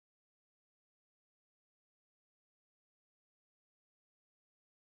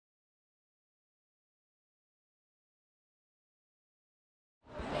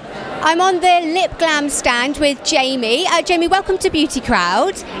I'm on the Lip Glam stand with Jamie. Jamie, welcome to Beauty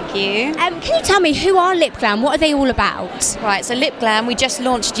Crowd. Thank you. Can you tell me, who are Lip Glam? What are they all about? Right, so Lip Glam, we just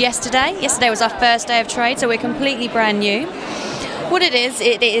launched yesterday. Yesterday was our first day of trade, so we're completely brand new. What it's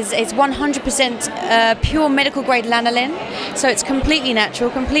 100% pure medical grade lanolin, so it's completely natural,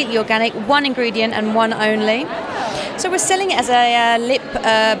 completely organic, one ingredient and one only. So we're selling it as a lip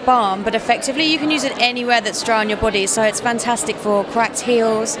balm, but effectively you can use it anywhere that's dry on your body. So it's fantastic for cracked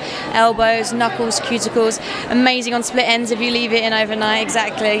heels, elbows, knuckles, cuticles. Amazing on split ends if you leave it in overnight.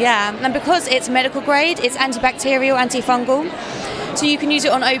 Exactly, yeah. And because it's medical grade, it's antibacterial, antifungal. So you can use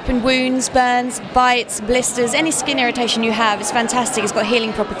it on open wounds, burns, bites, blisters, any skin irritation you have. It's fantastic. It's got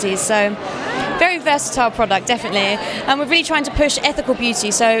healing properties. So very versatile product, definitely. And we're really trying to push ethical beauty.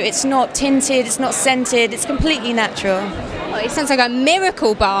 So it's not tinted, it's not scented, it's completely natural. Oh, it sounds like a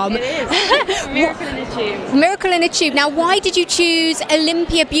miracle balm. It is. Miracle in a tube. Miracle in a tube. Now, why did you choose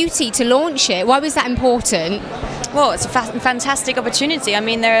Olympia Beauty to launch it? Why was that important? Well, it's a fantastic opportunity. I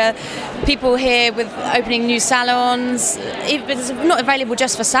mean, there are people here with opening new salons. It's not available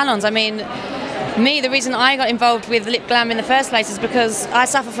just for salons. I mean, the reason I got involved with Lip Glam in the first place is because I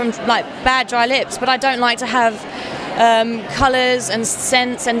suffer from like bad dry lips, but I don't like to have colours and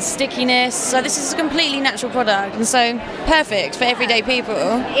scents and stickiness. So this is a completely natural product, and so perfect for everyday people.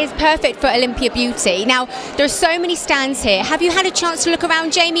 It's perfect for Olympia Beauty. Now, there are so many stands here. Have you had a chance to look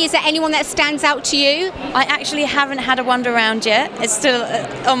around, Jamie? Is there anyone that stands out to you? I actually haven't had a wander around yet. It's still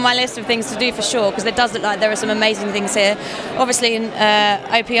on my list of things to do for sure, because it does look like there are some amazing things here. Obviously,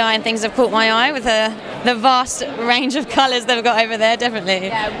 OPI and things have caught my eye with the vast range of colours they've got over there, definitely.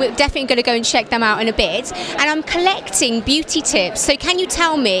 Yeah, we're definitely going to go and check them out in a bit. And I'm collecting beauty tips. So can you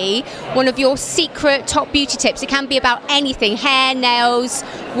tell me one of your secret top beauty tips? It can be about anything, hair, nails.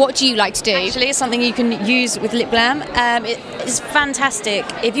 What do you like to do? Actually, it's something you can use with Lip Glam. It's fantastic.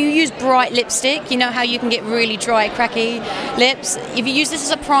 If you use bright lipstick, you know how you can get really dry, cracky lips. If you use this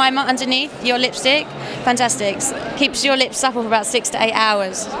as a primer underneath your lipstick, fantastic. Keeps your lips supple for about 6 to 8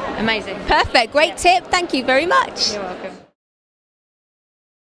 hours. Amazing. Perfect. Great tip. Thank you very much. You're welcome.